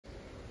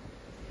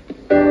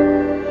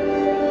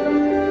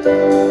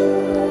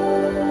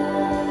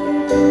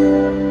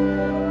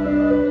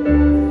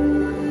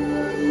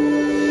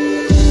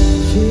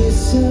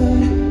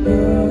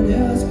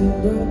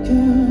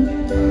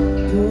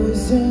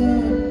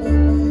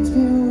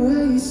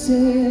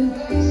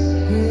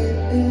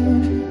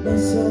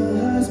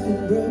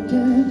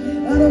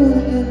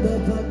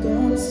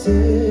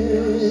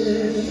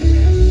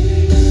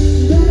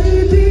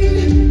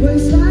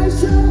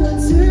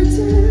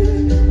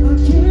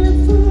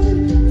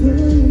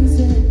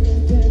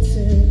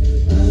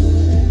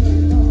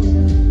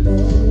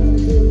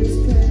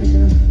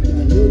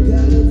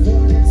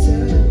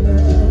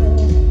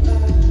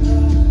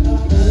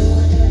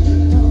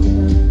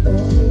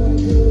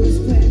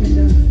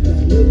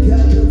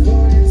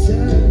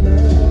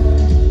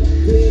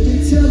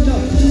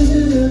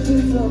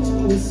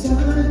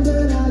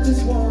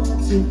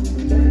to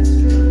dance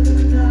through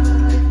the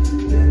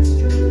night, dance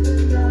through the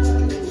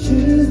night.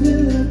 She's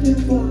been looking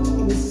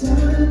for a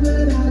sign,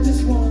 but I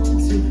just want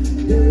to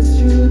dance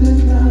through the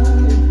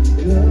night.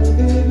 Love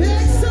it,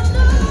 make some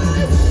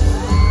noise.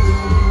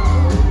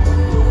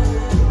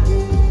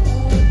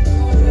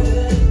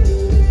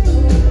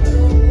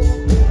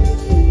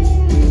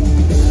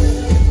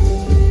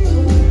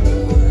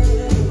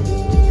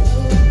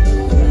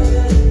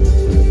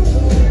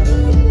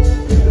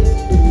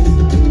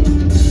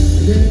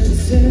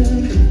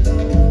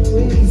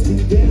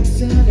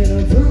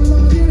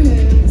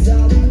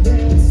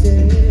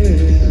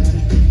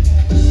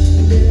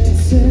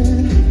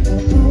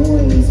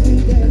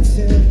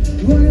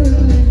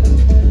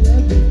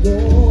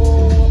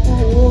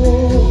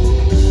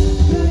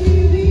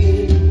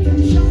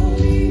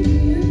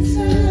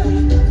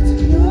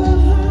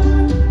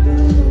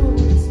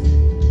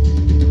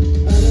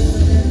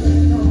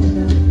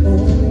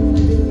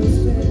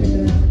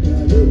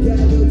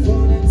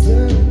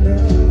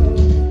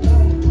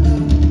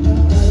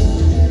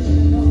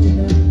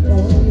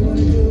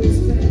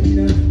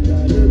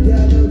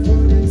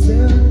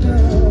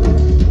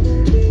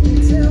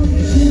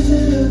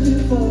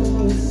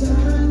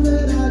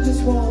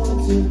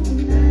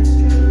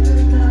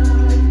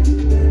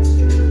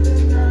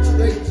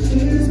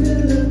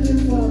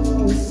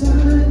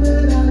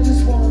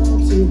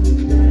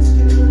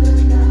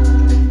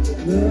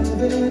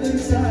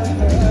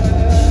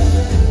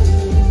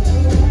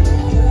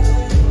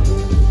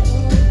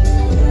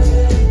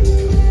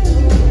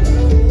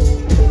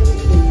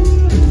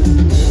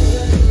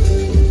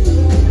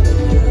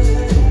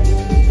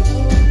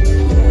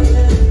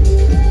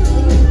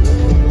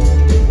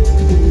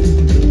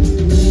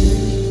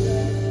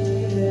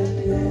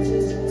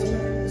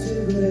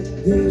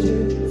 Did you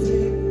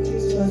think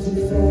it's twice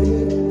before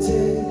you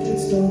take it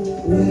slow?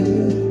 When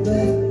you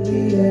left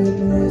me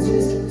and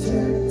roses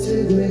turned to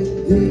gray.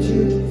 Did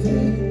you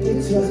think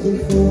it's twice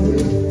before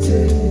you